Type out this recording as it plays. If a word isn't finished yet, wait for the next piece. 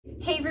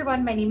Hey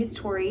everyone, my name is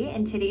Tori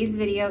and today's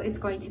video is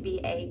going to be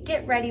a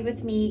get ready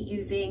with me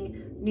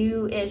using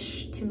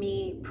new-ish to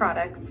me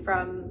products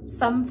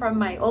some from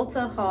my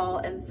Ulta haul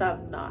and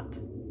some not.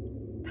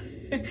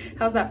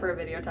 How's that for a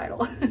video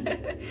title?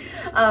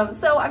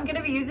 So I'm going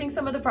to be using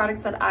some of the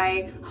products that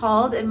I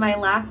hauled in my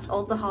last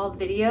Ulta haul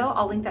video.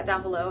 I'll link that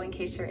down below in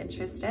case you're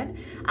interested.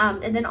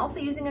 And then also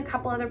using a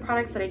couple other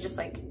products that I just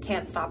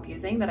can't stop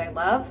using that I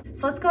love.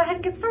 So let's go ahead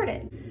and get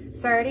started.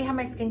 So I already have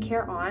my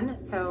skincare on,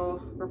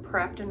 so we're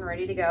prepped and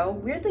ready to go.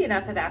 Weirdly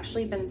enough, I've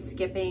actually been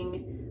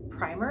skipping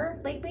primer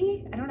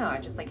lately. I don't know, I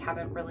just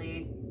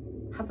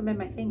hasn't been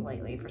my thing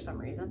lately for some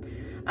reason.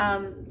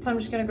 So I'm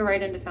just gonna go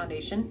right into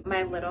foundation.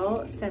 My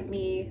little sent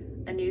me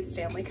a new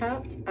Stanley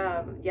cup.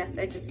 Yes,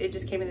 it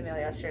just came in the mail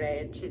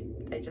yesterday, and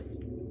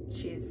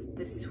she's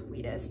the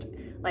sweetest.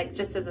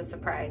 Just as a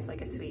surprise,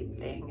 a sweet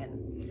thing,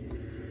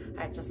 and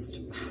I just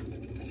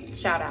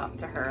shout out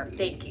to her.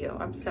 Thank you.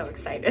 I'm so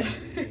excited.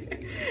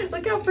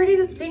 Look how pretty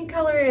this pink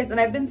color is.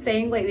 And I've been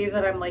saying lately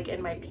that I'm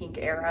in my pink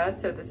era.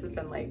 So this has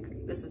been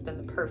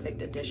the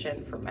perfect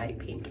addition for my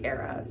pink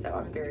era. So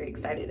I'm very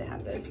excited to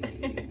have this.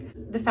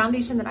 The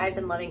foundation that I've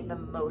been loving the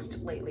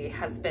most lately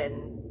has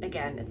been,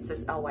 again, it's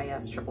this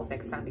LYS Triple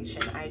Fix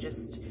foundation.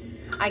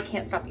 I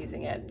can't stop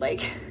using it.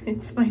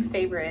 It's my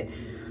favorite.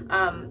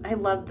 I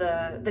love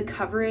the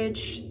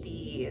coverage,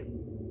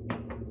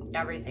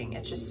 everything.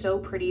 It's just so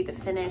pretty, the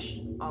finish,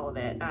 all of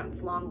it.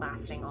 It's long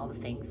lasting, all the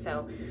things.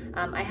 So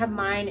I have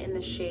mine in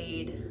the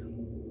shade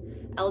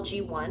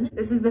LG1.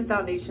 This is the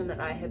foundation that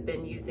I have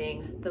been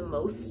using the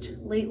most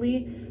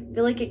lately. I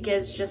feel like it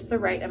gives just the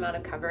right amount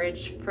of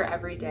coverage for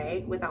every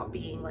day without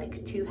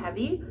being too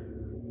heavy.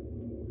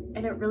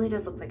 And it really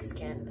does look like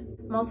skin.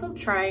 I'm also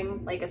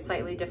trying a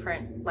slightly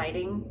different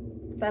lighting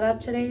setup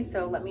today,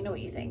 so let me know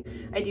what you think.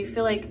 I do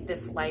feel like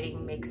this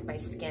lighting makes my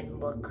skin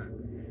look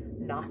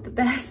not the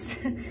best.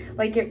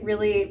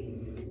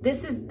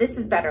 This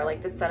is better,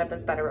 this setup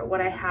is better, but what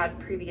I had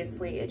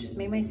previously, it just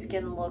made my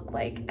skin look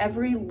like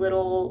every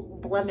little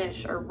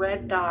blemish or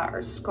red dot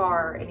or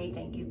scar or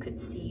anything you could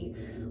see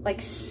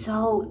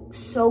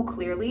so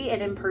clearly,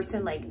 and in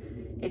person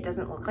it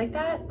doesn't look like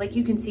that.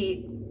 You can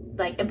see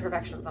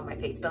imperfections on my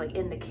face, but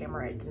in the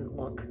camera it doesn't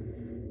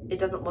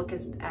look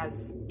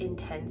as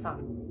intense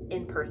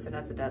in person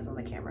as it does on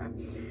the camera.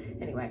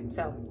 Anyway,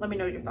 so let me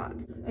know your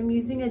thoughts. I'm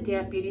using a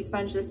damp beauty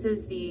sponge. This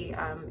is the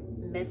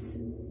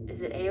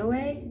is it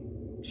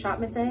AOA? Shop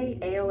Miss A,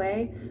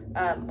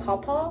 AOA, Paw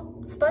Paw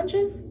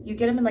sponges. You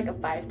get them in a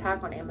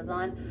 5-pack on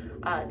Amazon.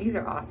 These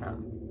are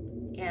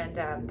awesome. And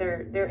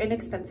they're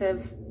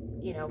inexpensive,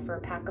 for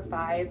a pack of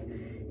 5.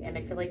 And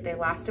I feel like they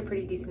last a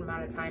pretty decent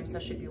amount of time,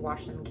 especially if you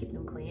wash them and keep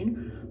them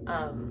clean.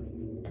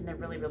 And they're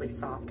really, really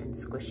soft and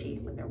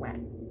squishy when they're wet.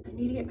 I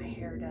need to get my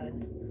hair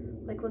done.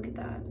 Look at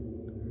that.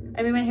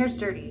 I mean, my hair's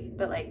dirty,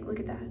 but look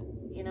at that,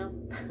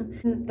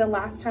 The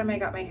last time I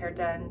got my hair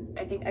done,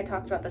 I think I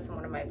talked about this in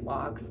one of my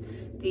vlogs.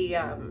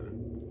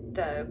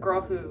 The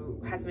girl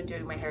who has been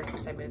doing my hair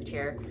since I moved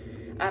here,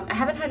 I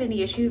haven't had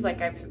any issues.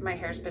 My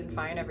hair's been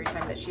fine every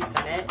time that she's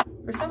done it.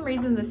 For some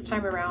reason this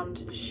time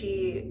around,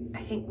 she, I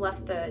think,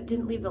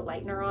 didn't leave the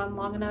lightener on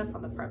long enough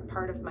on the front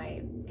part of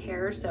my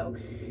hair, so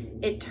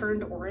it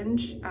turned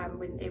orange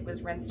when it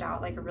was rinsed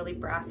out, a really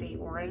brassy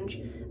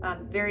orange,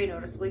 very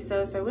noticeably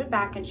so. So I went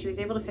back and she was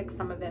able to fix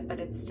some of it, but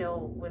it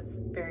still was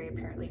very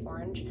apparently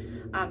orange.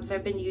 So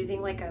I've been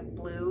using a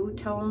blue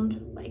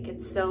toned,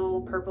 it's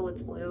so purple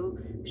it's blue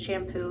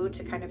shampoo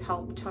to kind of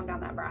help tone down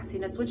that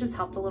brassiness, which has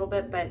helped a little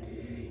bit, but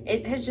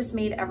it has just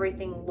made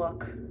everything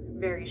look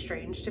very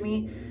strange to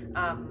me.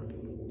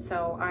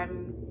 So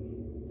I'm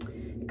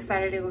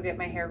excited to go get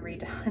my hair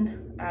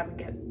redone,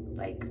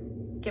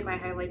 get my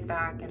highlights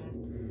back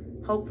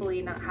and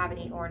hopefully not have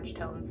any orange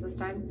tones this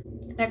time.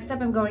 Next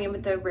up, I'm going in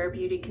with the Rare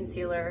Beauty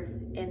concealer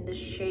in the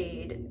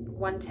shade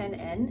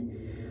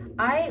 110N.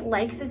 I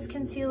like this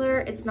concealer.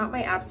 It's not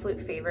my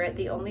absolute favorite.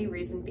 The only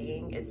reason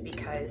being is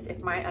because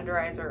if my under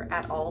eyes are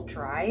at all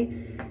dry,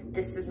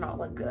 this does not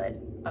look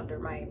good under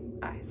my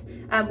eyes,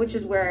 which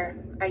is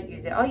where I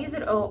use it. I'll use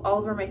it all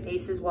over my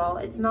face as well.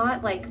 It's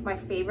not my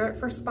favorite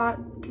for spot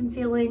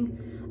concealing.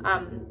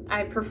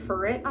 I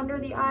prefer it under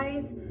the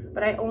eyes,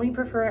 but I only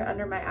prefer it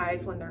under my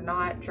eyes when they're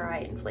not dry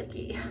and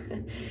flaky.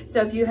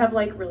 So if you have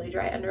really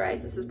dry under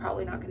eyes, this is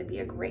probably not gonna be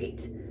a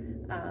great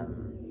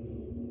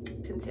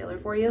concealer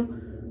for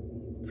you.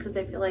 It's because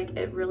I feel like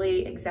it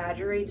really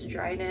exaggerates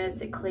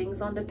dryness, it clings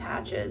onto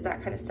patches,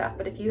 that kind of stuff.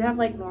 But if you have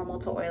normal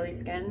to oily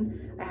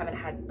skin, I haven't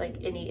had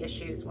any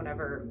issues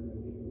whenever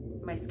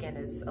my skin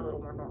is a little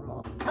more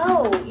normal.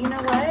 Oh, you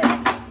know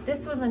what?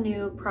 This was a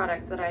new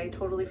product that I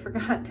totally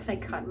forgot that I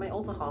got in my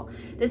Ulta haul.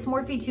 This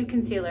Morphe 2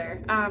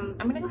 concealer. I'm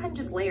gonna go ahead and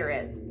just layer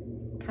it.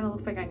 Kind of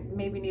looks like I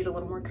maybe need a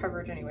little more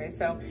coverage anyway.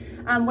 So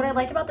what I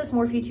like about this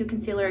Morphe 2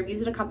 concealer, I've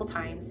used it a couple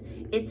times.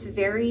 It's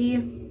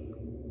very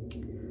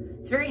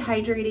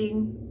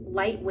hydrating,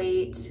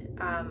 lightweight.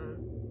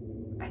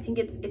 I think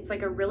it's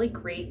a really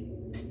great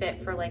fit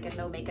for a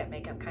no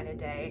makeup kind of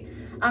day.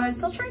 I'm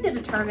still trying to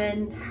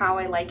determine how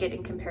I like it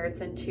in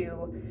comparison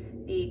to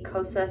the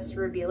Kosas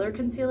Revealer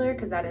Concealer,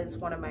 because that is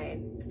one of my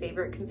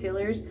favorite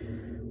concealers.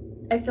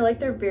 I feel like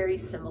they're very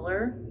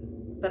similar,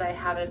 but I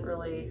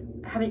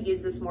haven't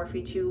used this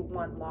Morphe 2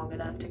 one long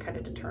enough to kind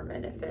of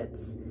determine if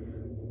it's,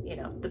 you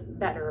know, the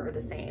better or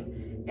the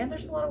same. And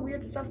there's a lot of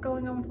weird stuff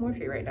going on with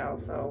Morphe right now,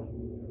 so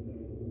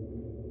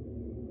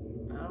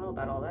I don't know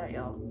about all that,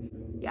 y'all.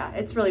 Yeah,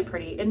 it's really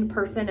pretty. In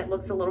person, it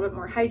looks a little bit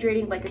more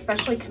hydrating, like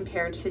especially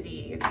compared to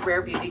the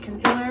Rare Beauty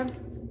concealer.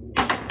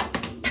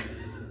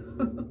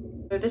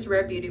 This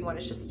Rare Beauty one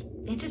is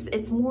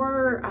it's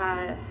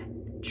more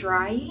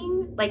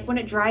drying. Like when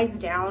it dries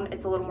down,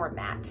 it's a little more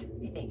matte,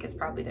 I think is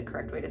probably the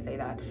correct way to say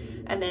that.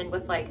 And then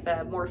with like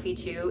the Morphe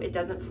 2, it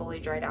doesn't fully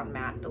dry down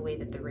matte the way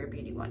that the Rare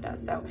Beauty one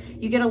does. So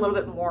you get a little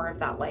bit more of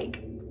that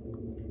like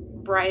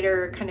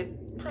brighter kind of,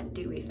 not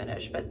dewy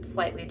finish, but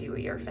slightly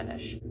dewier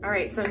finish. All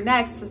right, so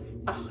next is,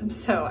 oh, I'm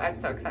so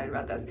excited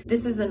about this.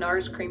 This is the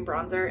NARS Cream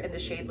Bronzer in the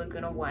shade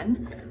Laguna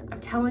 1.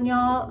 I'm telling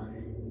y'all,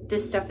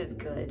 this stuff is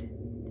good.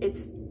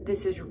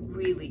 This is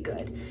really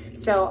good.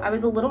 So I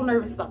was a little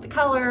nervous about the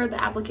color,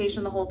 the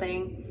application, the whole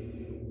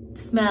thing,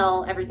 the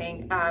smell,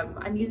 everything.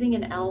 I'm using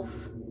an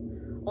e.l.f.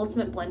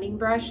 Ultimate Blending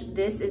Brush.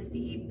 This is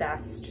the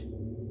best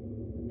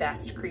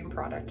cream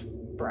product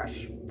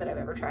brush that I've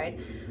ever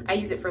tried. I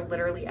use it for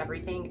literally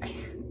everything.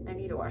 I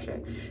need to wash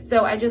it.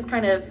 So I just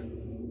kind of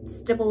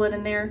stipple it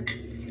in there,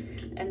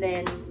 and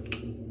then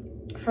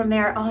from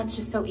there, oh, it's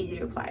just so easy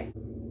to apply.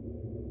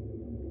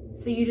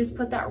 So you just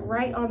put that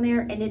right on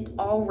there, and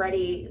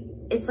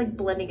it's like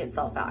blending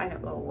itself out. I know,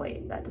 oh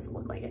wait, that doesn't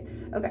look like it.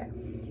 Okay,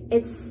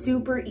 it's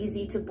super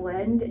easy to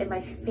blend, and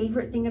my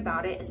favorite thing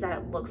about it is that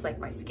it looks like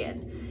my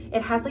skin.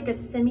 It has like a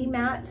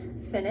semi-matte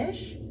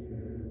finish,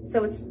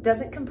 so it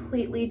doesn't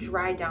completely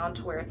dry down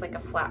to where it's like a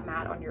flat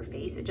matte on your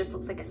face. It just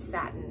looks like a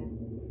satin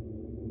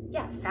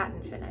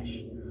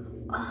finish.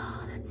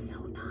 Oh, that's so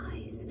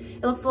nice.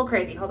 It looks a little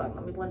crazy. Hold on,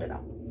 let me blend it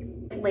out.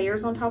 It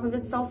layers on top of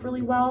itself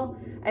really well.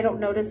 I don't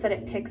notice that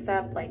it picks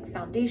up like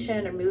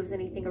foundation or moves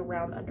anything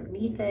around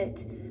underneath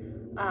it.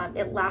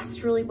 It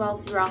lasts really well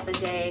throughout the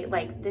day.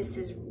 Like, this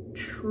is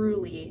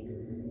truly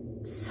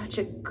such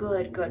a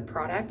good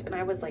product, and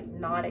I was like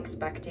not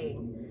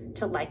expecting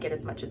to like it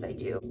as much as I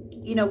do.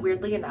 You know,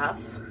 weirdly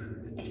enough,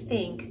 I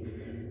think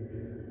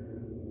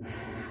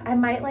I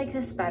might like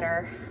this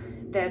better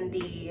than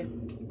the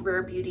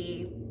Rare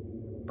Beauty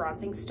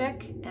bronzing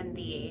stick and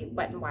the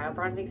Wet n Wild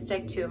bronzing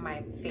stick, two of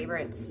my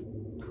favorites.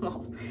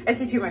 Well, I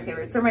say two of my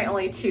favorites. They're my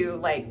only two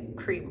like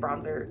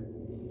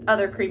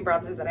other cream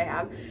bronzers that I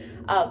have.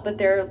 But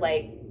they're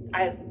like,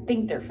 I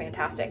think they're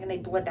fantastic, and they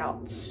blend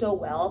out so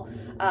well.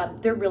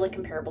 They're really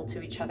comparable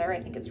to each other. I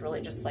think it's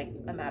really just like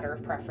a matter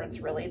of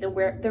preference, really. The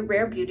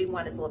Rare Beauty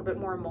one is a little bit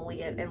more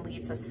emollient and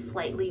leaves a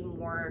slightly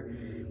more,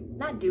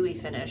 not dewy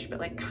finish, but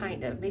like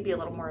kind of, maybe a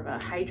little more of a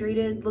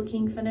hydrated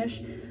looking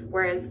finish,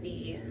 whereas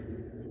the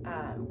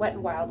Wet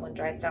n Wild one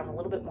dries down a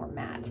little bit more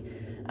matte.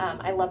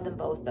 I love them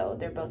both though.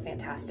 They're both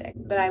fantastic.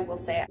 But I will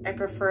say I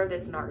prefer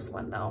this NARS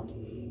one though.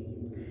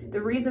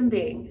 The reason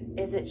being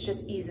is it's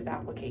just ease of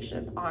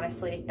application.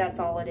 Honestly, that's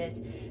all it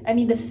is. I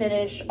mean, the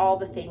finish, all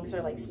the things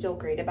are like still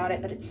great about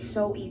it, but it's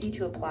so easy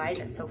to apply and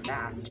it's so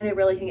fast. And I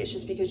really think it's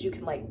just because you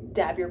can like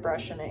dab your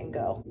brush in it and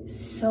go.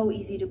 So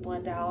easy to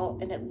blend out,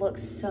 and it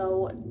looks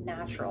so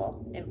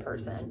natural in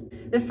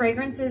person. The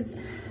fragrance is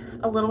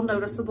a little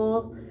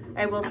noticeable,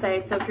 I will say.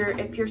 So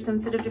if you're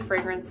sensitive to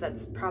fragrance,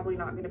 that's probably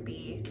not going to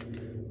be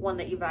one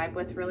that you vibe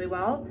with really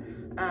well.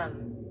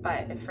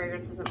 But if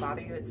fragrance doesn't bother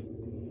you, it's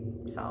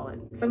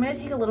solid. So I'm going to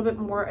take a little bit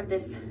more of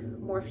this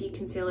Morphe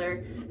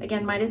concealer.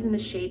 Again, mine is in the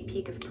shade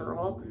Peak of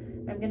Pearl.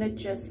 I'm going to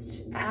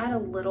just add a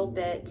little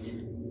bit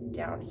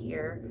down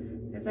here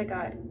because I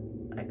got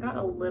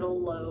a little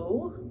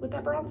low with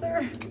that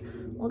bronzer,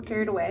 a little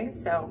carried away.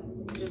 So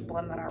just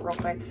blend that out real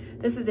quick.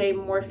 This is a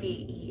Morphe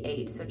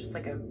E8, so just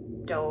like a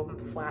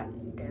dome,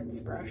 flat, dense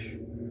brush.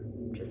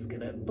 I'm just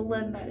going to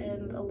blend that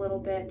in a little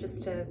bit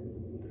just to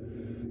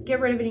get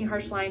rid of any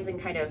harsh lines and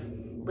kind of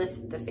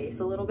lift the face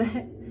a little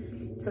bit,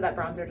 so that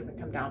bronzer doesn't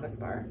come down as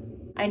far.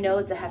 I know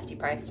it's a hefty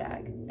price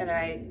tag, and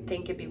I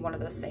think it'd be one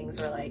of those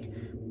things where like,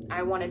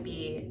 I want to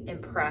be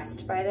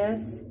impressed by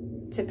this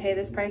to pay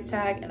this price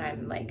tag, and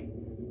I'm like,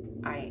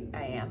 I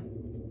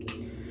am.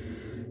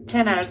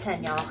 10 out of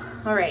 10, y'all.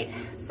 All right,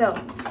 so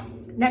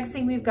next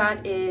thing we've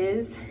got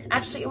is,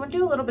 actually, I want to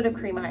do a little bit of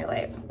cream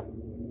highlight,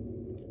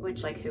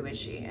 which, like, who is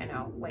she? I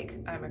know, like,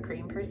 I'm a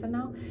cream person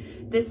now.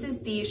 This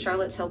is the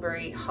Charlotte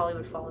Tilbury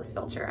Hollywood Flawless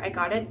Filter. I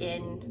got it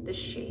in the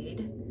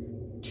shade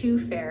Too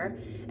Fair,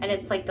 and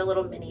it's like the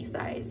little mini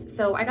size.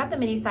 So I got the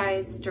mini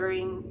size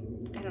during,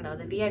 I don't know,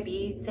 the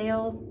VIB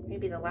sale,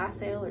 maybe the last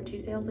sale or 2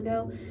 sales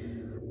ago.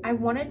 I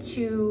wanted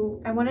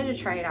to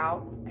try it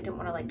out. I didn't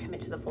want to like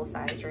commit to the full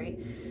size, right?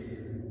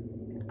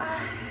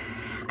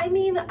 I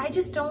mean, I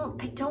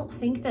don't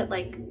think that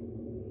like,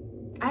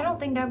 I don't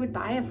think I would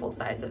buy a full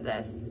size of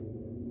this,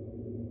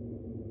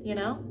 you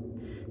know?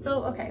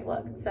 So, okay,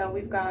 look, so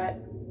we've got,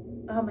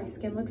 oh, my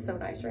skin looks so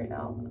nice right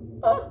now.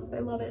 Oh, I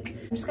love it.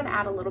 I'm just gonna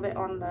add a little bit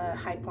on the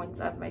high points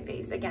of my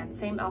face. Again,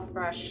 same e.l.f.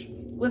 brush,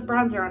 with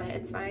bronzer on it.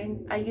 It's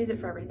fine. I use it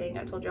for everything.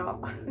 I told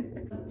y'all.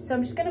 So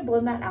I'm just gonna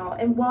blend that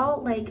out. And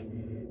while like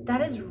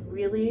that is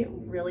really,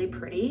 really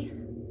pretty,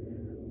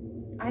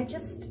 I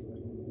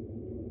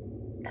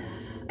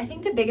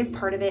think the biggest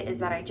part of it is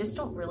that I just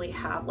don't really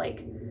have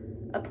like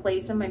a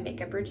place in my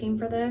makeup routine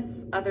for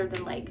this other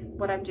than like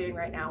what I'm doing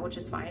right now, which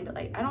is fine. But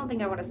like, I don't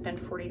think I want to spend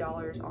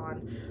 $40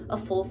 on a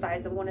full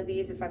size of one of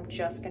these if I'm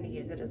just going to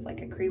use it as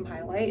like a cream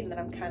highlight and then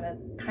I'm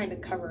kind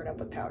of cover it up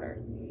with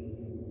powder,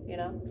 you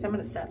know? So I'm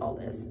going to set all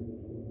this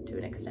to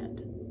an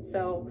extent.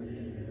 So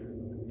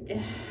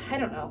I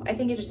don't know. I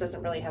think it just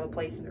doesn't really have a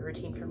place in the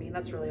routine for me. And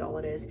that's really all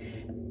it is.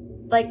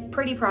 Like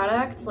pretty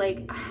product,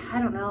 like,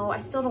 I don't know. I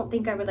still don't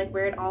think I would like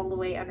wear it all the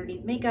way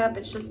underneath makeup.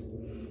 It's just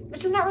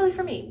not really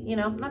for me, you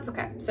know? That's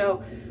okay.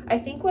 So I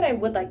think what I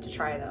would like to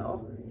try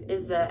though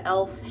is the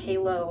e.l.f.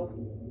 Halo.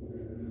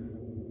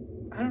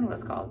 I don't know what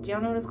it's called. Do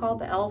y'all know what it's called?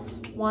 The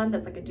e.l.f. one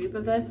that's like a dupe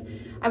of this.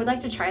 I would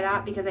like to try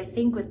that because I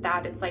think with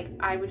that, it's like,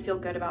 I would feel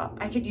good about,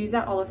 I could use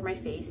that all over my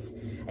face.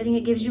 I think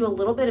it gives you a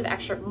little bit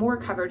of more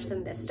coverage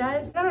than this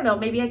does. I don't know,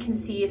 maybe I can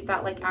see if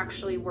that like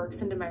actually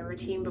works into my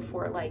routine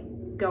before like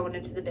going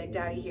into the Big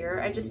Daddy here.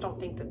 I just don't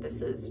think that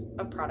this is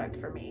a product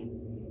for me,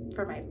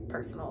 for my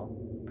personal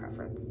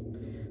preference.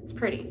 It's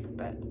pretty,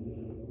 but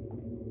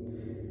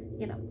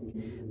you know,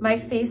 my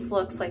face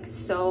looks like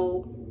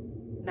so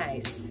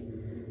nice.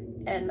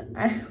 And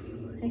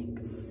I'm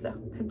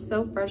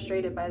so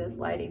frustrated by this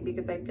lighting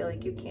because I feel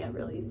like you can't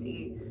really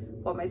see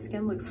what my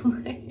skin looks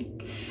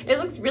like. It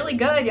looks really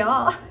good,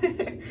 y'all.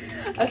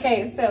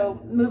 Okay, so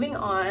moving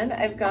on,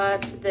 I've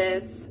got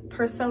this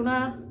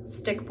Persona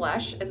stick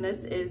blush, and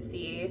this is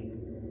the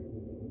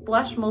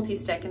blush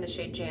multi-stick in the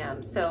shade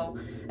Jam. So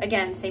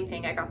again, same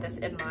thing, I got this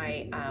in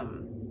my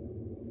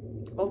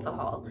Ulta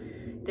Haul.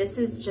 This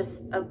is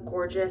just a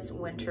gorgeous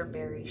winter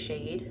berry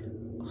shade.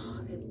 Oh,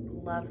 I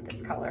love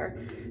this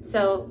color.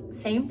 So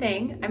same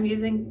thing, I'm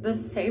using the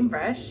same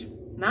brush,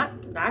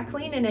 not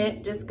cleaning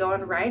it, just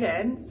going right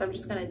in. So I'm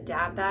just gonna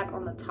dab that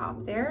on the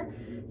top there.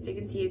 So you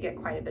can see you get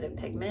quite a bit of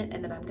pigment,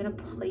 and then I'm gonna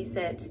place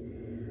it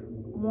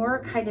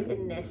more kind of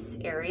in this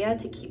area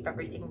to keep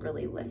everything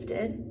really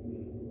lifted.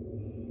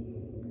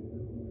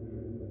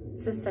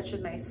 This is such a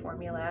nice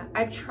formula.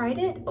 I've tried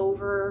it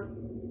over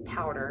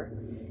powder,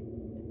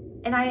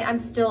 and I'm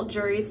still,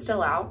 jury's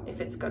still out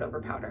if it's good over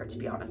powder, to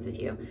be honest with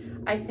you.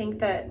 I think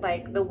that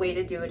like the way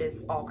to do it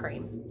is all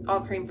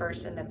cream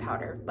first and then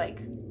powder,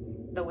 like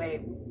the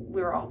way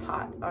we were all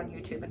taught on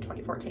YouTube in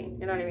 2014,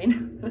 you know what I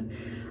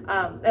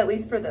mean? At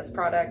least for this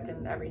product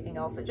and everything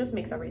else, it just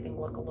makes everything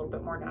look a little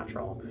bit more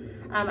natural.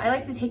 I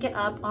like to take it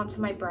up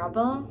onto my brow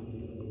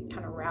bone,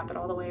 kind of wrap it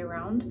all the way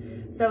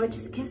around. So it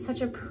just gives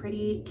such a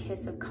pretty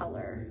kiss of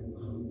color.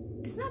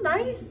 Isn't that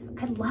nice?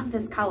 I love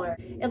this color.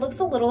 It looks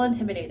a little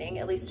intimidating,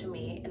 at least to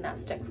me, in that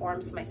stick form,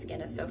 so my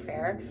skin is so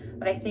fair,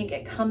 but I think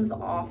it comes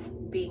off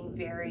being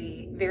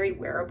very, very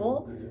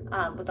wearable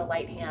with a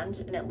light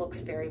hand, and it looks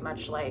very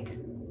much like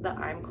the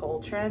I'm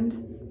cold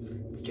trend.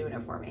 It's doing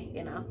it for me,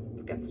 you know?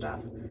 It's good stuff.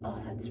 Oh,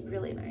 that's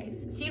really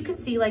nice. So you can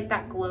see like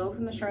that glow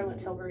from the Charlotte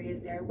Tilbury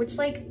is there, which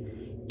like,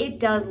 it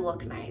does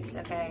look nice,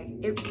 okay?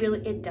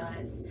 It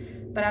does.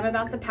 But I'm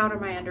about to powder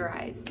my under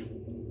eyes,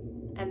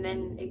 and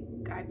then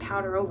I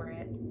powder over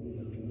it,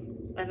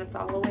 and it's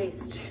all a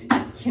waste,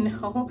 you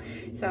know?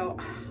 So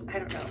I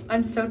don't know,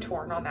 I'm so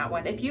torn on that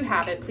one. If you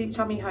have it, please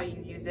tell me how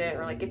you use it,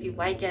 or like if you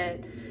like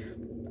it,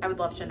 I would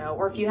love to know.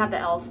 Or if you have the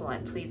e.l.f.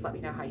 one, please let me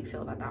know how you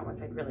feel about that one.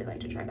 So I'd really like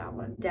to try that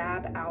one.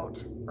 Dab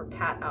out or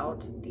pat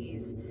out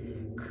these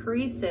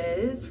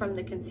creases from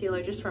the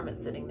concealer just from it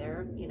sitting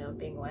there, you know,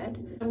 being wet.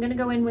 I'm gonna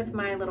go in with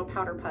my little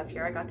powder puff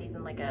here. I got these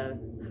in like a,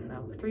 I don't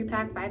know,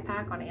 3-pack,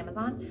 5-pack on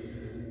Amazon.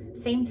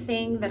 Same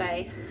thing that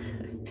I've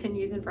been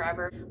using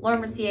forever. Laura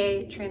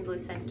Mercier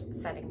translucent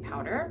setting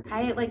powder.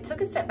 I like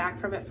took a step back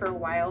from it for a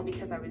while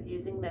because I was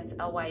using this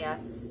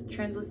LYS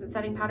translucent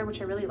setting powder, which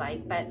I really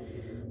like, but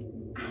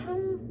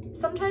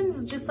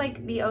sometimes just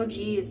like the OG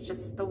is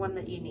just the one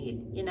that you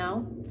need, you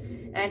know?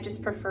 And I've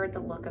just preferred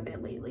the look of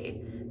it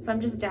lately. So I'm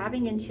just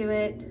dabbing into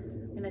it.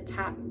 I'm gonna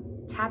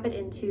tap it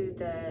into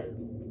the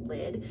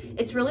lid.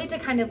 It's really to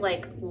kind of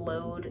like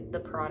load the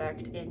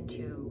product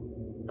into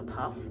the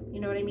puff, you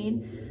know what I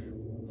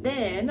mean?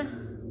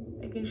 Then,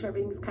 making sure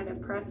everything's kind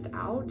of pressed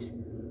out,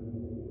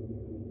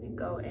 and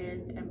go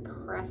in and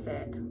press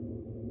it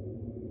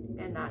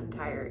in that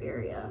entire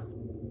area.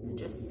 And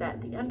just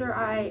set the under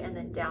eye and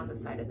then down the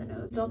side of the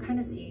nose. Still kind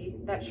of see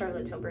that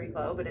Charlotte Tilbury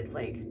glow, but it's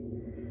like,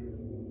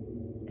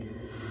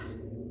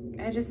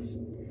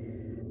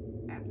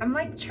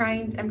 I'm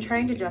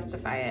trying to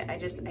justify it. I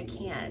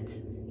can't,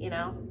 you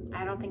know?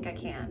 I don't think I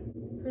can.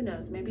 Who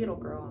knows, maybe it'll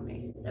grow on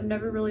me. I've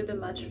never really been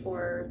much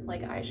for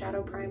like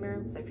eyeshadow primer,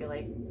 because I feel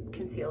like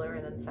concealer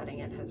and then setting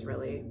it has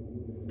really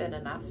been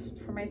enough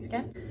for my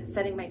skin.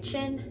 Setting my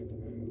chin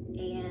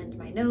and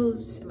my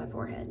nose and my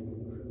forehead.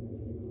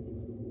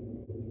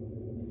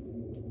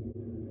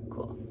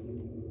 Cool.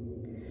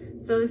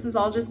 So this has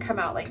all just come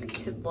out like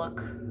to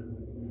look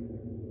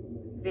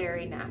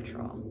very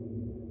natural.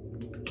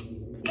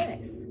 It's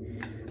nice.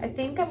 I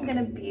think I'm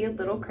gonna be a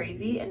little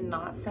crazy and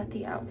not set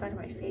the outside of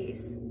my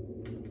face.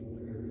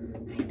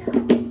 I know,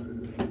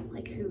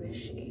 like who is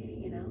she,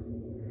 you know?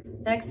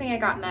 The next thing I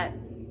got in that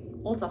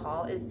Ulta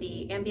haul is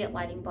the Ambient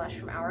Lighting Blush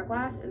from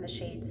Hourglass in the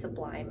shade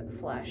Sublime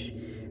Flush.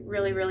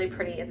 Really, really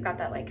pretty. It's got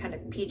that like kind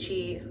of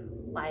peachy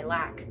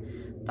lilac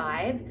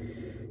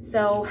vibe.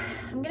 So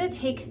I'm gonna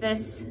take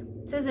this.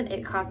 This is an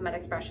It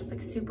Cosmetics brush. It's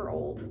like super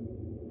old.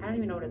 I don't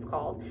even know what it's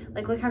called.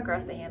 Like, look how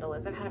gross the handle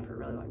is. I've had it for a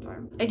really long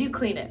time. I do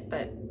clean it,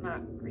 but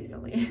not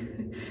recently.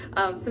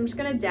 So I'm just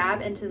gonna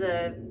dab into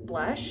the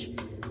blush,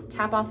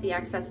 tap off the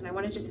excess, and I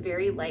wanna just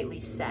very lightly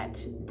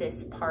set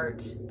this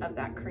part of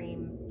that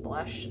cream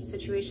blush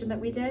situation that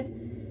we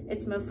did.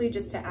 It's mostly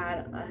just to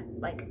add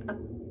like a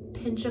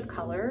pinch of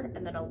color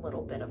and then a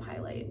little bit of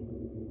highlight,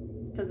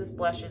 because this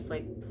blush is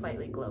like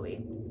slightly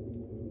glowy.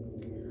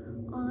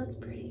 Oh, that's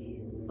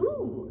pretty.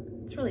 Ooh,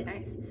 it's really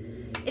nice.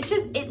 It's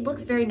just, it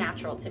looks very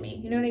natural to me.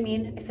 You know what I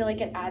mean? I feel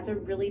like it adds a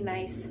really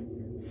nice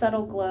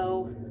subtle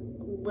glow,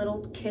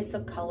 little kiss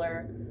of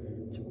color.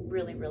 It's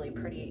really, really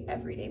pretty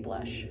everyday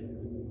blush.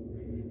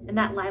 And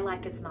that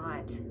lilac is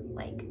not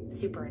like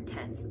super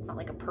intense. It's not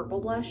like a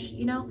purple blush,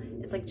 you know?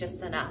 It's like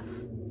just enough.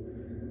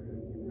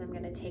 And I'm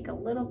gonna take a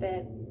little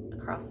bit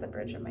across the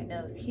bridge of my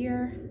nose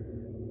here.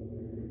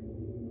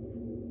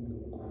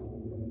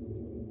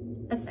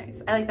 That's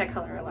nice. I like that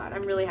color a lot.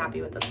 I'm really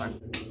happy with this one.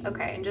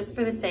 Okay, and just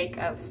for the sake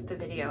of the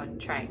video and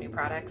trying new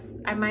products,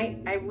 I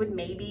would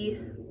maybe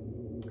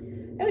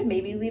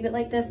leave it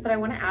like this, but I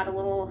want to add a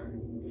little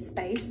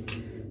spice.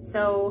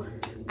 So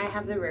I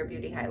have the Rare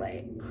Beauty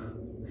highlight,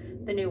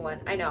 the new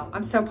one. I know,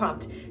 I'm so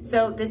pumped.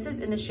 So this is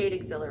in the shade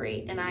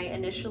Exhilerate, and I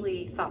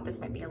initially thought this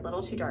might be a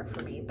little too dark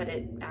for me, but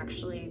it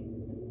actually,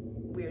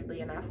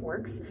 weirdly enough,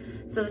 works.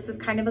 So this is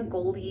kind of a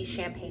goldy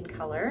champagne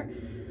color.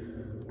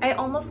 I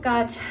almost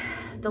got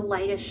the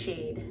lightest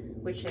shade,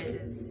 which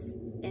is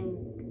in,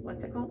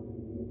 what's it called?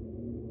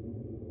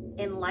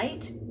 In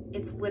Light.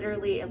 It's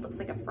literally, it looks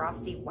like a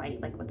frosty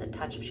white, like with a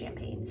touch of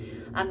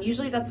champagne.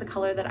 Usually that's the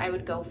color that I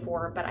would go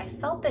for, but I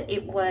felt that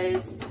it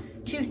was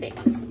two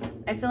things.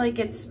 I feel like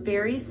it's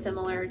very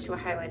similar to a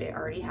highlight I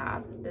already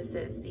have. This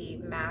is the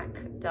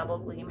MAC Double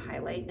Gleam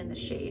highlight in the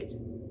shade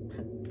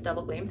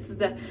Double Gleam. This is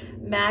the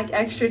MAC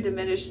Extra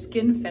Diminished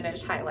Skin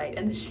Finish highlight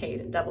in the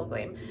shade Double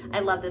Gleam. I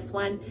love this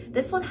one.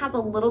 This one has a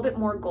little bit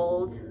more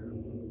gold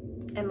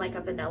and like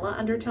a vanilla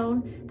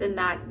undertone than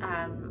that,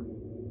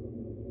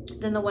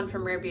 than the one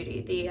from Rare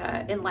Beauty, the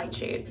in Light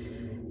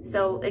shade.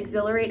 So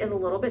Exhilerate is a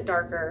little bit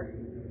darker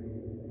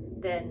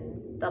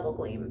than Double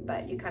Gleam,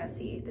 but you kind of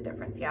see the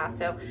difference. Yeah,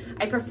 so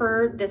I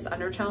prefer this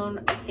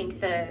undertone. I think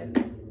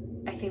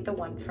the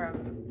one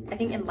from, I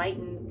think In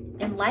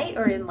Light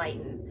or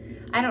Enlighten.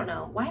 I don't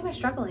know. Why am I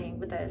struggling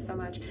with this so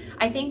much?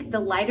 I think the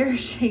lighter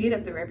shade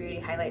of the Rare Beauty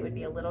highlight would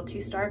be a little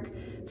too stark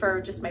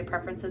for just my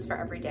preferences for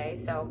every day.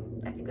 So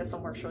I think this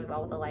one works really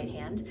well with a light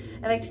hand.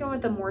 I like to go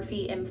with the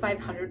Morphe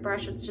M500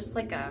 brush. It's just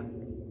like a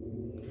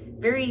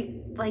very,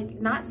 like,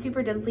 not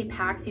super densely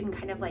packed, so you can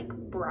kind of like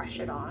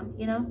brush it on,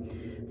 you know?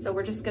 So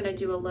we're just gonna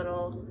do a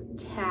little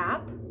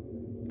tap,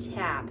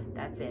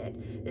 that's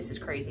it. This is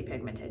crazy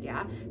pigmented,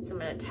 yeah? So I'm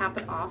gonna tap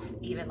it off,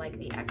 even like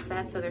the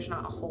excess, so there's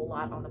not a whole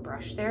lot on the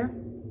brush there.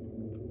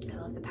 I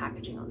love the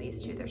packaging on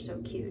these too. They're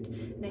so cute.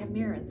 And they have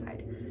mirror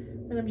inside.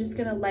 Then I'm just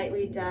gonna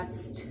lightly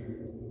dust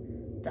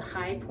the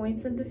high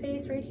points of the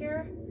face right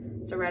here.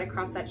 So right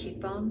across that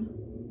cheekbone.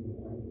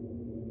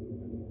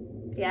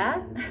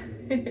 Yeah?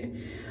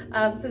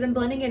 So then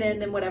blending it in,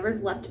 then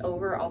whatever's left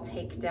over, I'll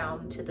take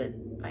down to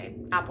my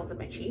apples of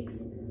my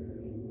cheeks.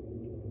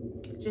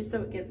 Just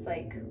so it gives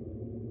like,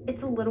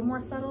 it's a little more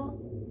subtle,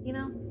 you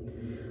know?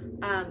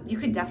 You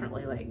could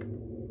definitely like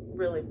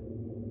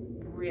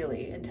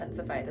really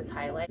intensify this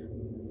highlight.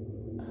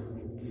 Oh,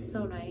 it's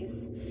so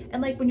nice.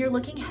 And like when you're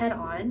looking head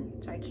on,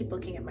 so I keep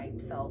looking at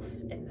myself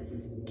in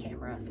this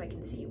camera so I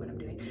can see what I'm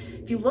doing.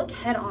 If you look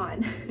head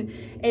on,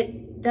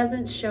 it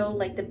doesn't show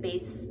like the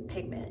base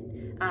pigment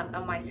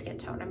on my skin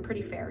tone. I'm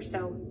pretty fair,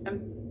 so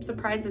I'm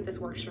surprised that this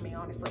works for me,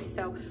 honestly.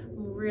 So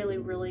I'm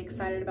really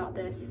excited about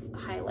this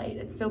highlight.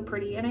 It's so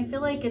pretty, and I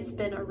feel like it's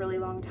been a really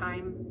long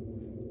time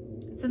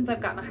since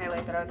I've gotten a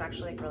highlight that I was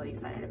actually like really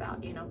excited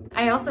about, you know.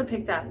 I also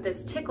picked up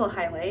this Tickle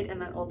highlight in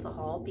that Ulta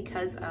haul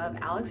because of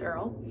Alex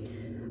Earl.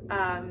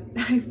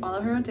 I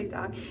follow her on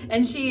TikTok,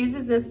 and she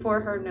uses this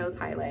for her nose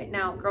highlight.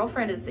 Now,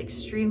 girlfriend is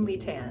extremely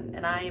tan,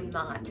 and I am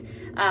not.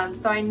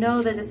 So I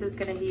know that this is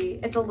gonna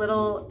be, it's a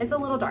little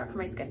dark for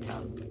my skin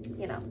tone.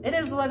 You know, it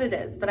is what it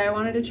is, but I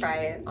wanted to try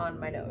it on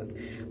my nose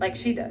like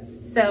she does.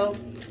 So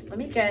let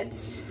me get,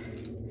 it's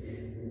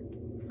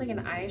like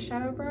an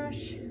eyeshadow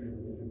brush.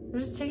 I'm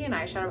just taking an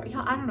eyeshadow.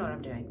 Yeah, I don't know what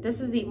I'm doing.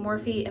 This is the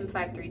Morphe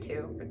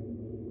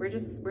M532. We're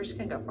just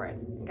gonna go for it,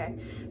 okay?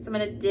 So I'm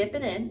gonna dip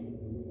it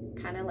in,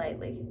 kind of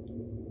lightly.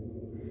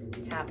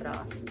 Tap it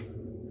off.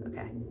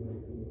 Okay.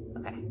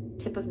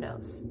 Tip of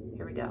nose.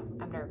 Here we go.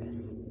 I'm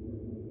nervous.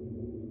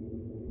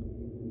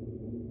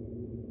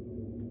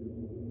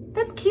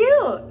 That's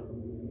cute.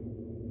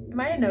 Am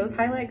I a nose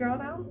highlight girl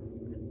now?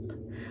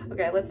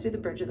 Okay, let's do the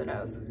bridge of the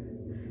nose.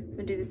 So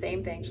gonna do the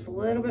same thing, just a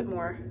little bit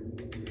more.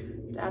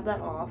 Dab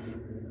that off.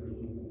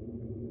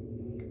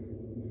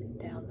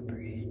 Down the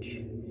bridge,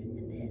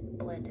 and then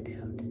blend it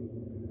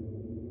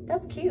out.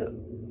 That's cute.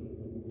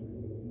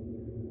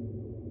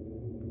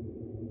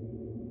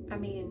 I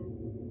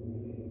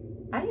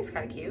mean, I think it's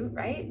kind of cute,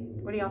 right?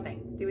 What do y'all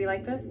think? Do we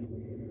like this?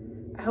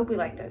 I hope we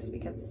like this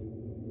because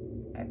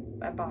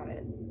I bought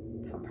it.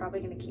 So I'm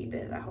probably gonna keep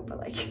it. I hope I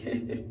like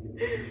it.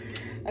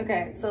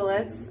 Okay, so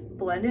let's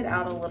blend it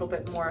out a little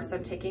bit more. So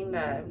I'm taking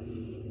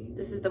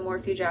this is the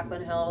Morphe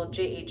Jaclyn Hill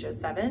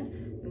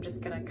JH07. I'm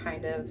just gonna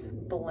kind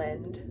of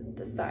blend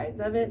the sides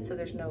of it so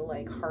there's no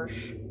like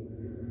harsh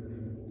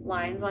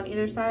lines on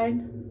either side.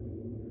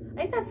 I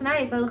think that's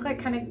nice. I look like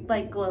kind of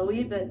like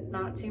glowy, but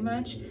not too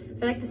much. I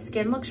feel like the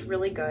skin looks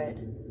really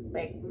good,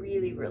 like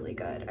really, really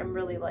good. I'm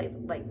really like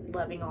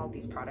loving all of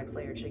these products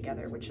layered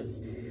together, which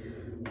is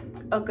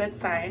a good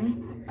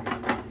sign.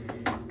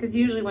 Because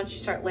usually once you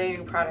start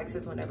layering products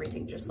is when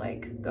everything just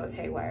like goes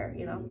haywire,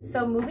 you know?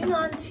 So moving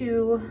on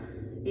to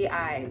the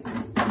eyes.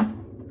 How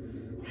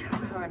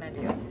am I gonna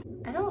do?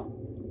 I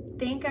don't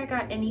think I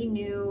got any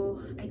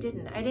new, I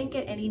didn't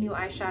get any new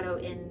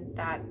eyeshadow in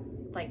that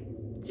like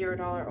 $0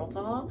 Ulta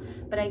haul,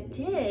 but I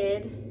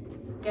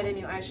did get a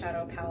new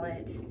eyeshadow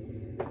palette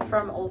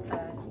from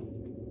Ulta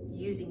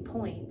using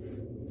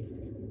points.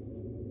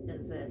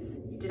 Is this?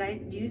 Did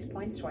I use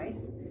points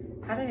twice?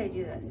 How did I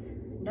do this?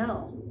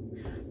 No,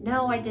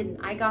 I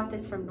didn't. I got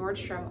this from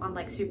Nordstrom on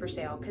like super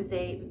sale because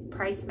they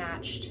price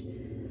matched.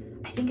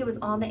 I think it was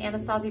on the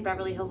Anastasia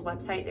Beverly Hills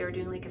website. They were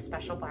doing like a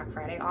special Black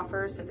Friday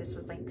offer. So this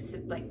was like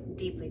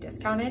deeply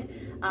discounted.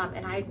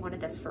 And I had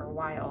wanted this for a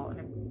while and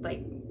I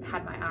like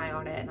had my eye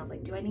on it and I was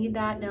like, do I need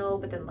that? No,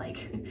 but then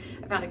like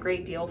I found a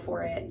great deal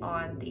for it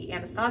on the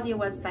Anastasia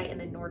website and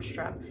then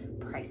Nordstrom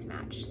price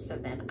matched. So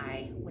then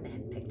I went ahead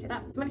and picked it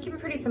up. I'm gonna keep it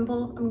pretty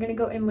simple. I'm gonna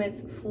go in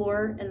with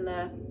Floor in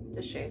the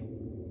shade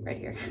right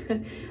here,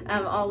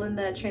 all in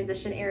the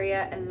transition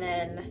area. And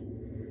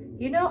then,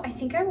 you know, I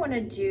think I want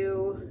to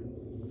do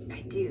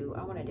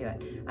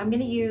it. I'm going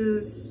to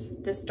use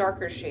this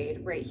darker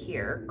shade right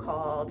here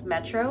called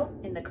Metro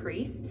in the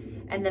crease.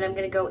 And then I'm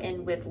going to go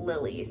in with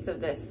Lily. So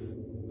this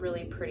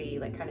really pretty,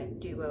 like kind of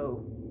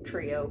duo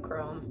trio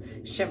chrome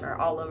shimmer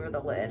all over the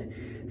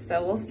lid.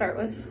 So we'll start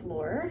with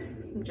Floor.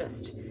 I'm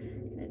just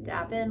going to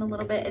dab in a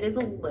little bit. It is a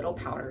little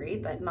powdery,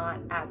 but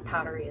not as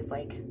powdery as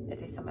like, I'd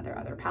say some of their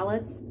other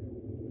palettes.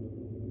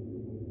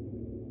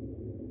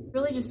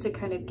 Really just to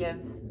kind of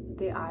give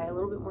the eye a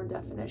little bit more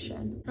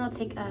definition. And I'll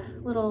take a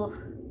little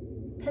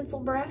pencil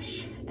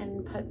brush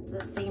and put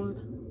the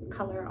same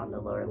color on the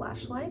lower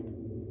lash line.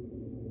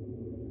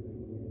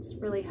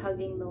 Just really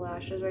hugging the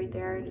lashes right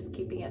there and just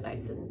keeping it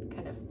nice and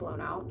kind of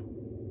blown out.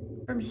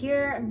 From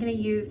here, I'm gonna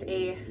use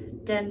a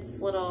dense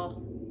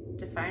little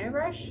definer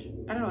brush.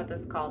 I don't know what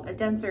this is called. A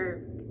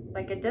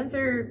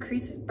denser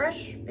crease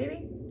brush,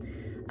 maybe?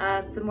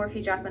 It's a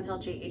Morphe Jaclyn Hill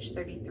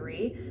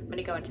JH33. I'm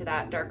gonna go into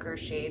that darker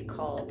shade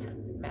called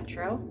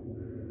Metro,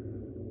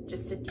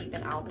 just to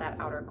deepen out that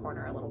outer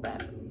corner a little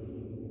bit.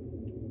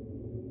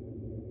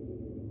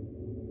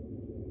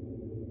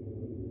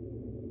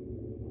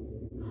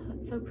 Oh,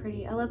 that's so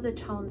pretty. I love the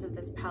tones of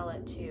this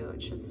palette too.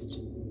 It's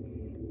just,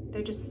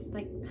 they're just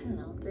like, I don't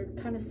know, they're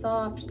kind of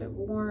soft, they're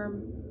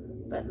warm,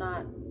 but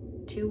not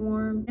too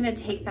warm. I'm gonna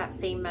take that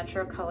same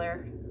Metro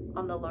color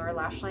on the lower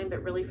lash line,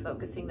 but really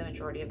focusing the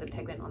majority of the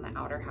pigment on the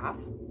outer half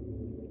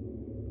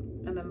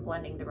and then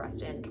blending the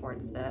rest in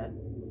towards the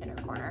inner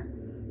corner.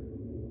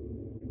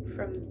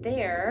 From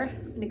there,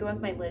 I'm gonna go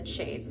with my lid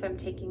shade. So I'm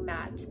taking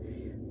that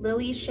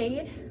Lily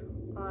shade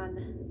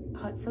on,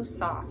 oh, it's so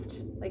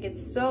soft. Like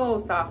it's so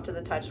soft to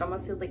the touch. It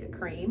almost feels like a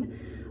cream.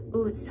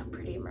 Ooh, it's so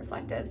pretty and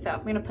reflective. So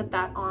I'm gonna put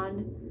that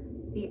on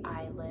the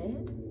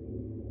eyelid,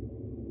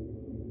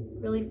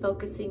 really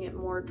focusing it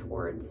more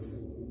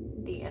towards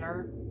the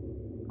inner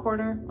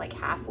corner, like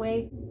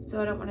halfway,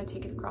 so I don't want to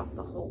take it across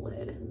the whole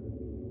lid.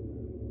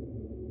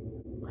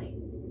 Like,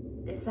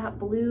 is that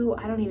blue?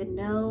 I don't even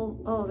know.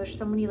 Oh, there's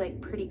so many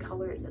like pretty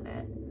colors in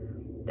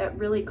it that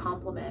really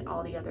complement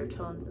all the other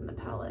tones in the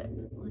palette.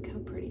 Look how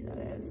pretty that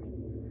is.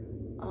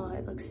 Oh,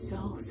 it looks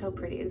so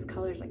pretty. This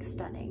color is like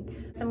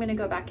stunning. So I'm going to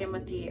go back in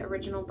with the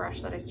original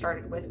brush that I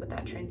started with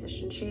that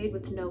transition shade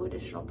with no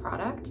additional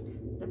product.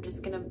 And I'm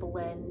just going to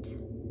blend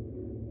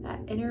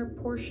that inner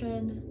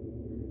portion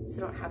so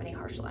don't have any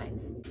harsh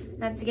lines.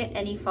 And to get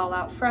any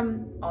fallout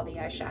from all the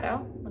eyeshadow,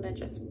 I'm gonna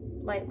just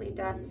lightly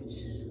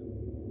dust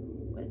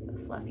with a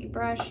fluffy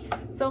brush.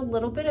 So a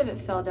little bit of it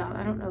fell down.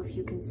 I don't know if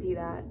you can see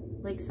that,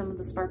 like some of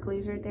the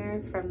sparklies right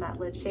there from that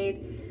lid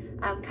shade.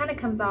 Kind of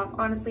comes off.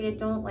 Honestly, I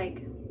don't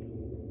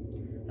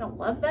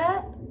love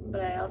that,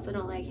 but I also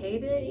don't like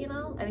hate it, you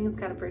know? I think it's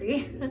kind of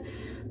pretty,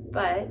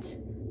 but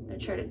I'm gonna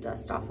try to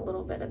dust off a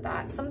little bit of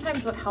that.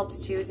 Sometimes what helps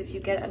too is if you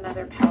get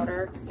another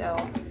powder. So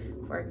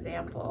for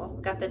example,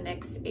 got the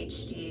NYX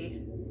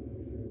HD,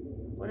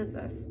 what is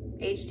this?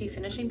 HD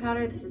finishing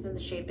powder. This is in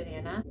the shade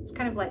Banana. Just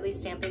kind of lightly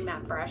stamping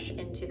that brush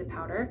into the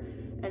powder,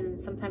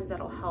 and sometimes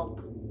that'll help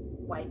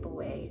wipe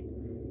away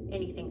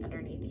anything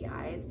underneath the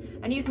eyes.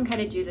 And you can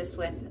kind of do this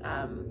with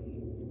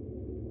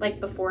like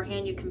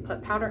beforehand, you can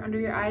put powder under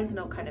your eyes and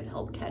it'll kind of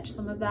help catch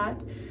some of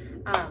that.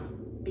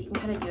 But you can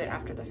kind of do it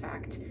after the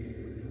fact.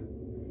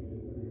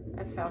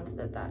 I've found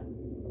that that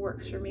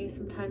works for me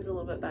sometimes a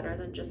little bit better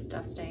than just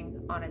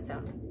dusting on its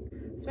own.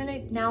 So I'm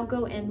gonna now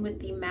go in with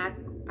the MAC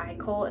Eye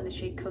Kohl in the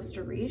shade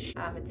Costa Riche.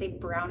 It's a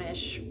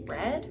brownish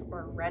red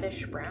or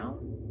reddish brown,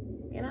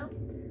 you know?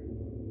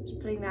 Just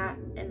putting that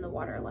in the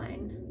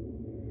waterline.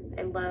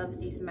 I love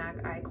these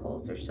MAC Eye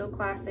Kohls. They're so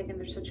classic and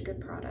they're such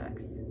good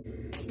products.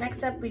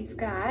 Next up we've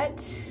got,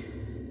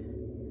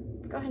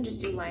 let's go ahead and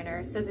just do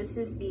liner. So this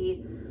is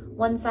the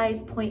One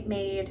Size Point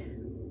Made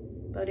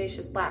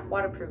Bodacious Black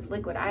Waterproof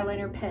Liquid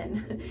Eyeliner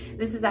Pen.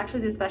 This is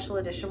actually the special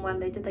edition one.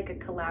 They did like a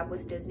collab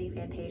with Disney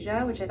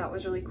Fantasia, which I thought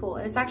was really cool.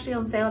 And it's actually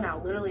on sale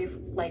now, literally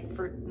like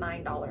for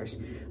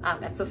 $9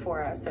 at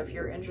Sephora. So if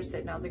you're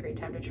interested, now's a great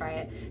time to try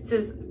it. This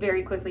has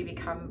very quickly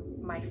become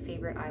my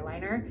favorite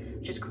eyeliner,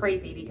 which is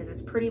crazy because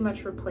it's pretty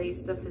much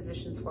replaced the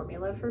Physicians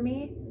Formula for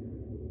me.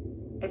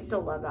 I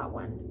still love that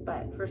one,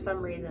 but for some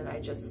reason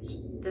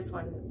this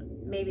one,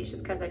 maybe it's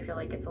just because I feel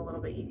like it's a little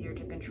bit easier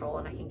to control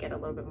and I can get a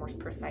little bit more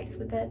precise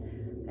with it.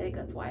 I think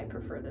that's why I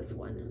prefer this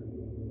one.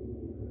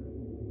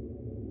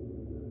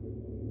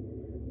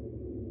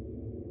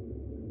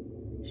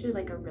 Should do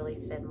like a really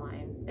thin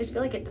line. I just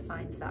feel like it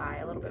defines the eye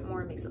a little bit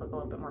more, makes it look a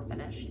little bit more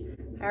finished.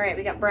 All right,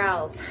 we got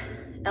brows.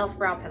 e.l.f.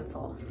 brow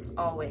pencil,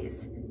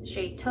 always.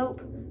 Shade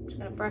Taupe. I'm just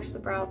gonna brush the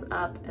brows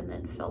up and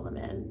then fill them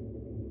in.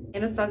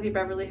 Anastasia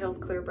Beverly Hills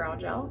Clear Brow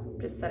Gel,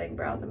 just setting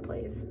brows in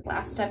place.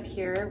 Last step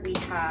here, we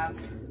have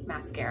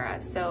mascara.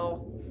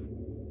 So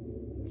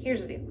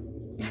here's the deal.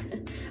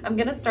 I'm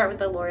gonna start with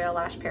the L'Oreal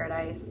Lash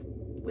Paradise.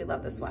 We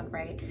love this one,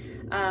 right?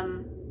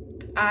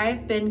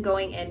 I've been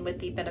going in with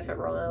the Benefit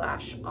Roller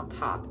Lash on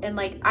top, and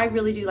like I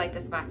really do like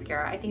this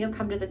mascara. I think I've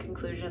come to the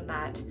conclusion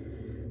that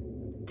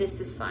this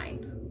is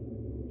fine,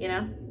 you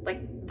know?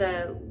 Like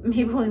the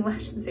Maybelline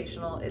Lash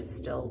Sensational is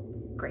still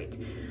great.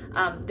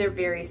 They're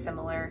very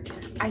similar.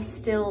 I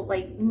still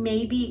like,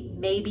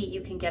 maybe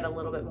you can get a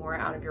little bit more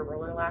out of your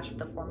roller lash with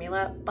the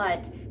formula,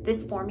 but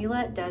this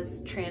formula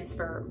does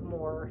transfer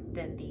more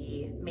than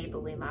the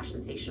Maybelline Lash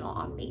Sensational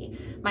on me.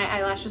 My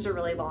eyelashes are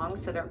really long,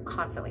 so they're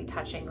constantly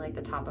touching like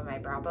the top of my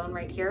brow bone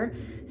right here.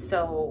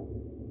 So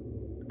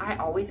I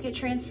always get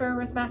transfer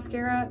with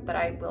mascara, but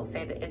I will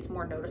say that it's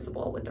more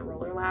noticeable with the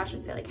roller lash.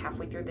 I'd say like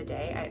halfway through the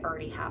day, I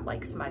already have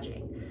like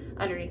smudging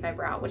underneath my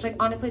brow, which like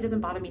honestly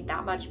doesn't bother me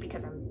that much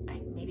because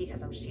maybe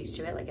because I'm just used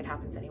to it, like it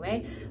happens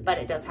anyway, but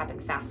it does happen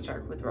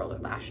faster with roller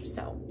lash,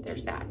 so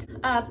there's that.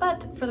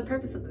 But for the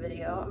purpose of the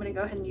video, I'm gonna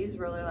go ahead and use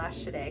roller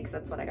lash today because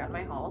that's what I got in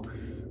my haul.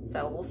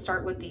 So we'll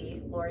start with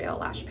the L'Oreal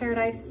Lash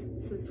Paradise.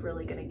 This is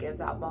really gonna give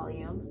that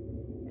volume,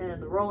 and then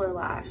the roller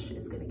lash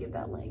is gonna give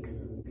that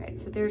length. All right,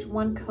 so there's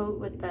one coat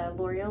with the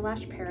L'Oreal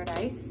Lash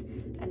Paradise,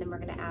 and then we're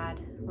gonna add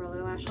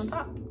roller lash on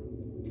top.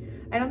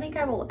 I don't think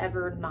I will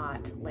ever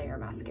not layer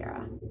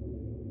mascara.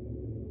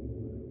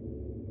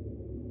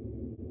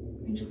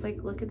 And just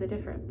like look at the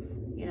difference,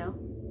 you know?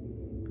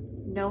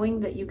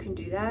 Knowing that you can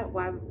do that,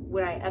 why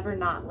would I ever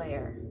not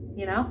layer,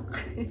 you know?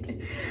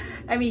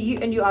 I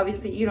mean, you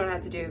obviously, you don't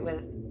have to do it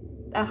with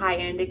a high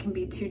end. It can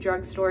be 2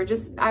 drugstore,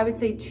 just I would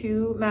say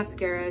 2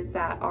 mascaras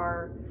that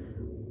are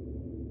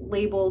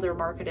labeled or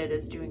marketed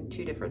as doing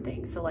 2 different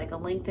things. So like a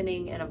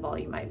lengthening and a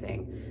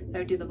volumizing. And I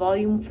would do the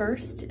volume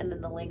first and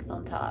then the length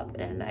on top.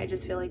 And I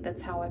just feel like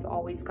that's how I've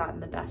always gotten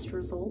the best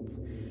results,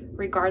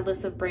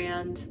 regardless of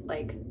brand,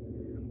 like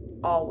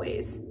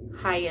always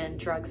high-end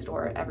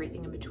drugstore,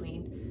 everything in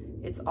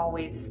between. It's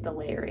always the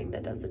layering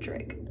that does the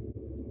trick.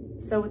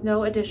 So with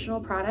no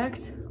additional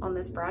product on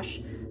this brush,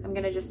 I'm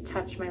gonna just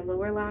touch my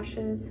lower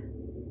lashes.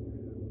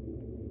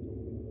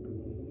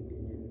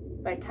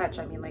 By touch,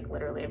 I mean like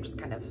literally, I'm just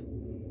kind of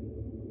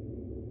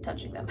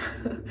touching them.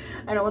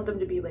 I don't want them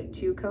to be like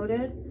too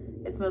coated.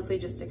 It's mostly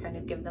just to kind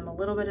of give them a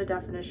little bit of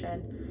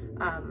definition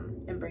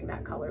and bring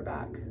that color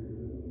back.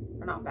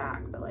 Or not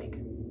back, but like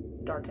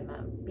darken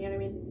them, you know what I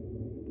mean?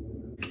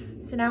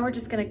 So now we're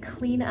just gonna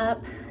clean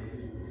up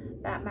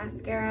that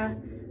mascara.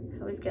 I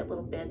always get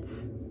little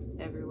bits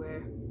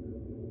everywhere.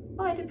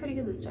 Oh, I did pretty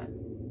good this time.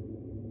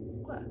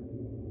 What?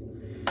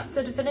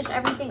 So to finish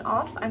everything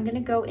off, I'm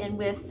gonna go in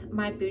with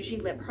my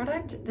Bougie lip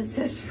product. This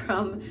is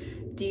from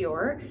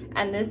Dior,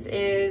 and this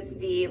is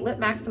the Lip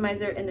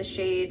Maximizer in the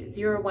shade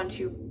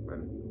 012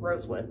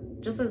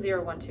 Rosewood. Just says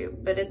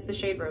 012, but it's the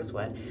shade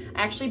Rosewood.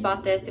 I actually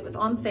bought this, it was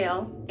on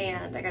sale,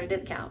 and I got a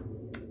discount.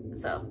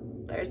 So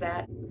there's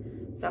that.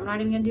 So I'm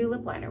not even gonna do a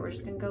lip liner, we're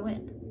just gonna go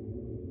in.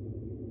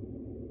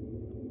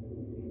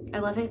 I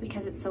love it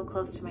because it's so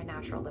close to my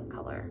natural lip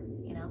color,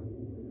 you know?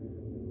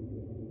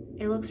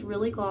 It looks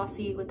really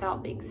glossy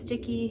without being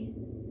sticky.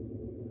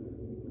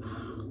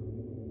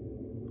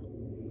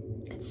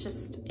 It's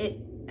just,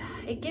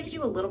 it gives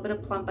you a little bit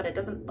of plump, but it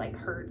doesn't like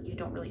hurt, you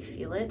don't really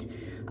feel it.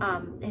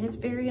 And it's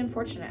very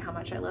unfortunate how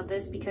much I love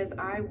this because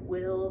I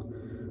will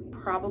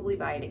probably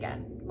buy it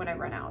again when I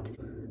run out.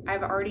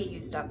 I've already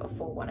used up a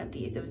full one of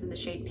these. It was in the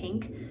shade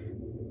Pink.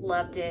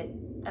 Loved it.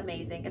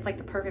 Amazing. It's like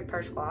the perfect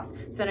purse gloss.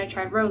 So then I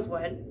tried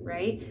Rosewood,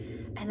 right?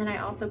 And then I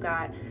also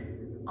got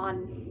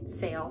on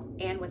sale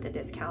and with a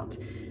discount,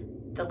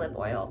 the lip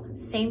oil.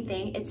 Same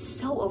thing, it's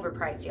so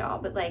overpriced,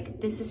 y'all, but like,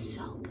 this is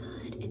so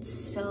good.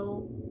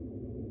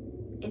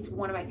 It's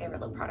one of my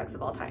favorite lip products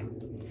of all time.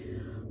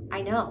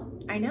 I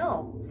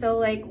know. So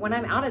like, when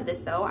I'm out of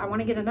this though, I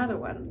wanna get another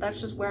one. That's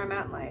just where I'm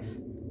at in life.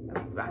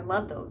 I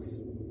love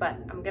those, but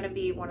I'm gonna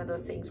be one of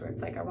those things where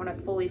it's like, I wanna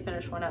fully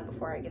finish one up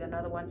before I get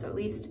another one. So at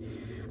least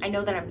I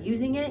know that I'm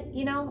using it,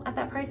 you know, at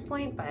that price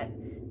point, but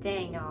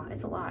dang, y'all,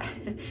 it's a lot.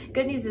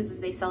 Good news is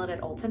they sell it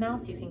at Ulta now,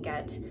 so you can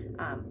get,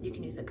 you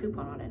can use a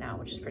coupon on it now,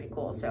 which is pretty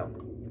cool. So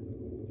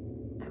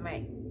I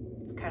might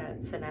kind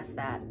of finesse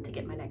that to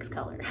get my next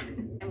color.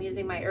 I'm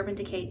using my Urban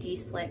Decay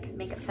De-Slick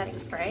Makeup Setting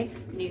Spray.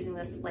 Been using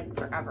this like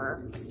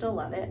forever, still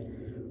love it.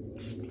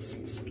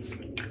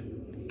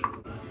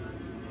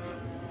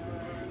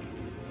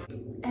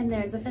 And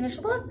there's the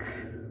finished look.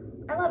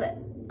 I love it.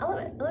 I love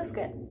it. It looks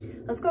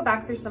good. Let's go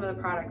back through some of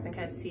the products and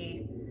kind of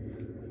see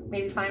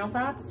maybe final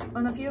thoughts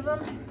on a few of them.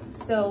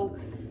 So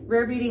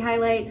Rare Beauty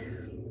Highlight,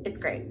 it's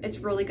great. It's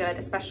really good,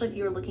 especially if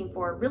you're looking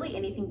for really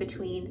anything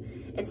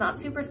between. It's not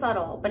super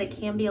subtle, but it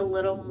can be a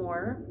little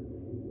more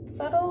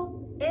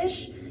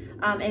subtle-ish.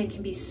 And it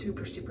can be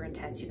super, super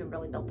intense. You can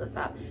really build this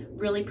up.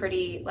 Really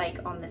pretty,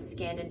 like on the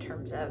skin in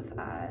terms of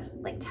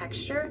like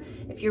texture.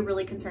 If you're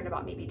really concerned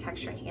about maybe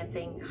texture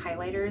enhancing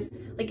highlighters,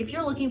 like if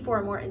you're looking for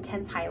a more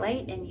intense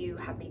highlight and you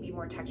have maybe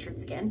more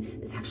textured skin,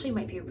 this actually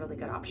might be a really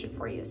good option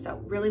for you.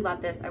 So really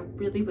love this. I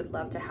really would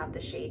love to have the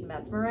shade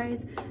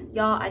Mesmerize.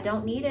 Y'all, I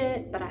don't need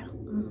it, but I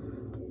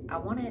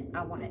want it.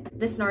 I want it.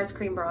 This NARS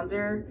cream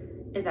bronzer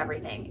is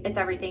everything. It's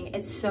everything.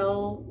 It's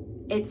so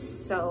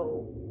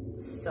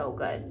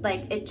good.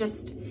 Like, it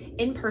just,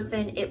 in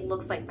person, it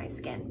looks like my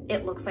skin.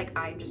 It looks like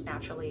I'm just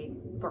naturally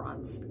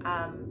bronze.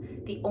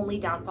 The only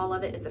downfall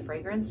of it is the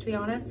fragrance, to be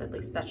honest. At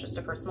least that's just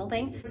a personal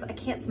thing. I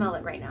can't smell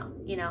it right now.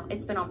 You know,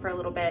 it's been on for a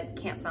little bit,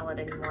 can't smell it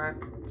anymore.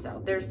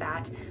 So there's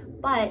that,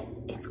 but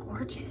it's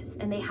gorgeous.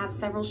 And they have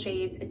several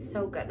shades. It's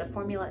so good. The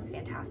formula is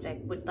fantastic.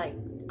 Would like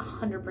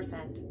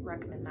 100%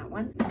 recommend that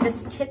one.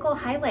 This Tickle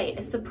highlight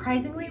is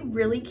surprisingly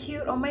really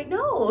cute on my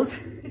nose.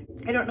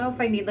 I don't know if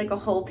I need like a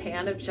whole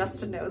pan of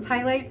just a nose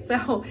highlight,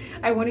 so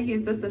I want to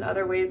use this in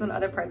other ways on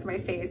other parts of my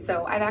face.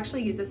 So I've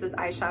actually used this as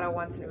eyeshadow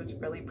once and it was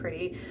really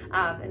pretty.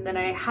 And then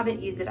I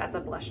haven't used it as a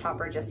blush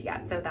topper just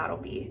yet, so that'll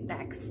be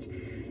next.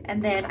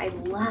 And then I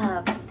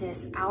love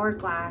this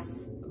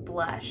Hourglass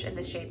blush in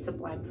the shade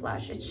Sublime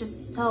Flush. It's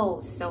just so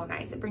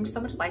nice. It brings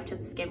so much life to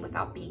the skin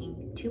without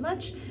being too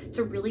much. It's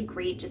a really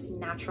great, just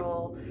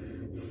natural,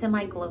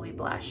 semi-glowy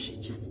blush.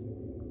 It just,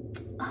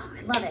 oh,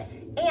 I love it.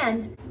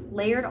 And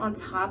layered on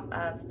top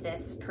of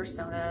this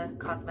Persona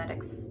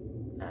Cosmetics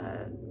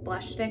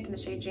blush stick in the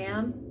shade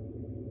Jam,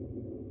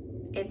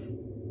 it's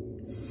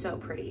so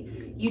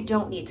pretty. You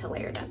don't need to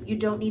layer them. You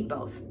don't need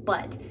both,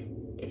 but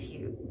if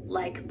you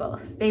like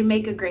both, they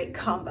make a great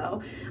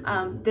combo.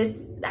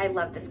 I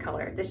love this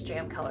color. This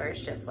Jam color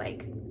is just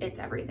like, it's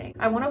everything.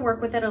 I want to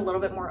work with it a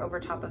little bit more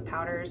over top of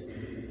powders.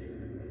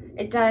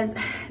 It does,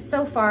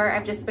 so far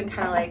I've just been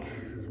kind of like,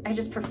 I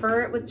just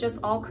prefer it with just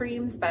all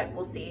creams, but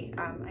we'll see.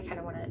 I kind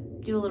of want to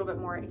do a little bit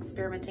more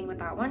experimenting with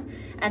that one.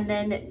 And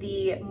then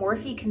the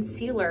Morphe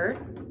concealer,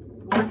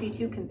 Morphe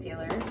 2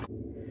 concealer.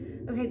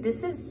 Okay,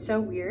 this is so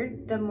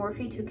weird. The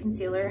Morphe 2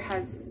 concealer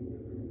has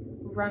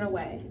run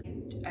away.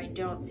 I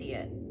don't see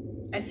it.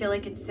 I feel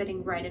like it's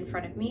sitting right in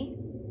front of me.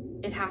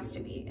 It has to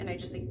be, and I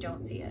just like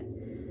don't see it.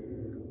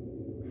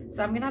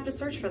 So I'm gonna have to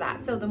search for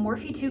that. So the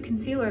Morphe 2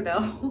 concealer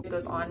though, it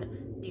goes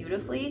on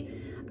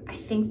beautifully. I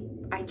think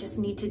I just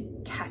need to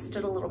test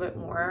it a little bit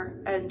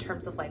more in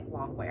terms of like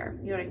long wear.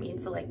 You know what I mean?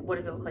 So like, what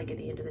does it look like at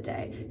the end of the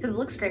day? Because it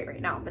looks great right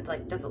now, but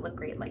like, does it look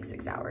great in like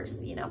 6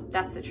 hours? You know,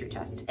 that's the true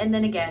test. And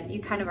then again,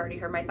 you kind of already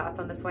heard my thoughts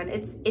on this one.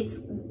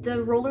 It's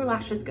the roller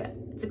lash is good.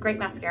 It's a great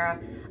mascara.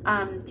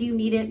 Do you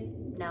need it?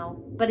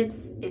 No, but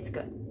it's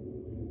good,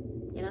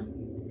 you know?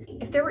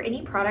 If there were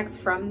any products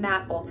from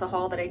that Ulta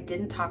haul that I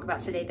didn't talk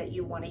about today that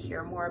you want to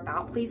hear more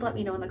about, please let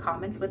me know in the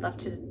comments. Would love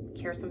to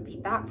hear some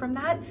feedback from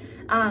that.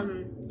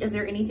 Is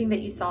there anything that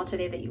you saw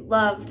today that you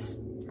loved?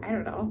 I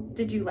don't know.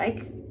 Did you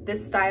like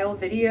this style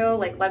video?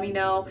 Like, let me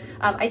know.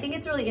 I think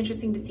it's really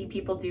interesting to see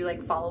people do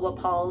like follow-up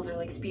hauls or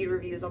like speed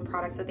reviews on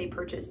products that they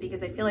purchase,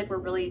 because I feel like we're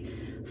really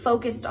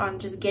focused on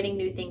just getting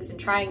new things and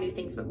trying new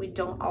things, but we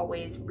don't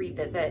always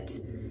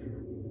revisit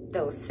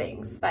those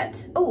things.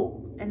 But,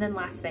 oh, and then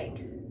last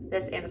thing,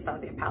 this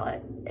Anastasia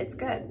palette. It's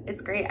good.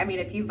 It's great. I mean,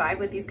 if you vibe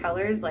with these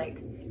colors,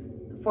 like,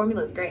 the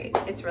formula is great.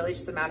 It's really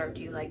just a matter of,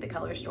 do you like the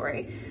color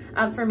story?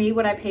 For me,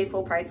 would I pay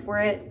full price for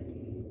it?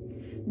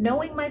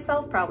 Knowing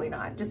myself, probably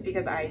not, just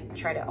because I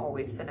try to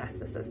always finesse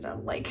the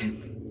system. Like,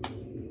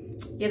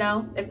 you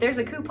know, if there's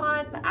a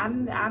coupon,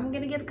 I'm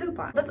gonna get the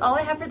coupon. That's all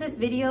I have for this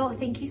video.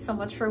 Thank you so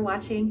much for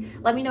watching.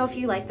 Let me know if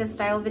you like this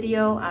style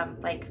video,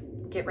 like,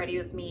 get ready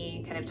with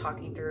me kind of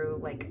talking through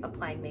like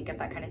applying makeup,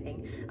 that kind of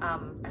thing.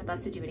 I'd love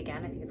to do it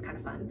again. I think it's kind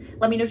of fun.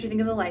 Let me know what you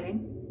think of the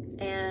lighting,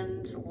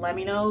 and let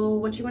me know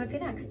what you want to see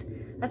next.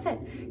 That's it.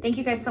 Thank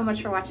you guys so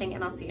much for watching,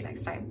 and I'll see you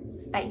next time.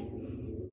 Bye.